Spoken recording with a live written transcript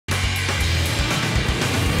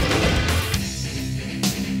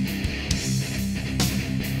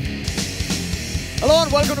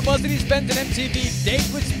and welcome to Mercedes-Benz and MTV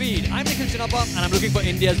Date with Speed. I'm Nikhil Chinappa and I'm looking for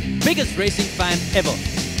India's biggest racing fan ever.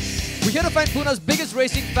 We're here to find Pune's biggest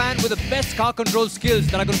racing fan with the best car control skills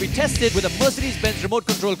that are going to be tested with a Mercedes-Benz remote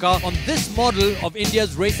control car on this model of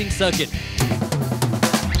India's racing circuit.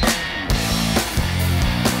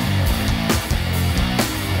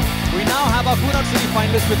 We now have our Pune City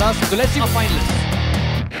finalists with us, so let's see our finalists.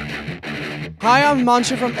 Hi, I'm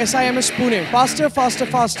Himanshu from SIMS Pune. Faster, faster,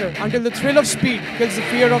 faster, until the thrill of speed kills the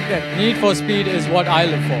fear of death. Need for speed is what I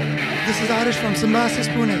live for. This is Arish from Symbiosis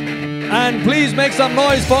Pune. And please make some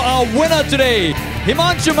noise for our winner today,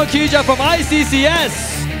 Himanshu Makhija from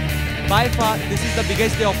ICCS. By far, this is the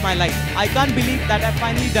biggest day of my life. I can't believe that I've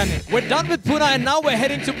finally done it. We're done with Pune and now we're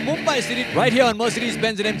heading to Mumbai City right here on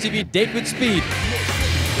Mercedes-Benz and MTV Date with Speed.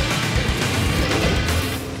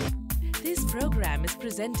 This program is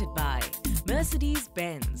presented by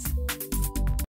Mercedes-Benz.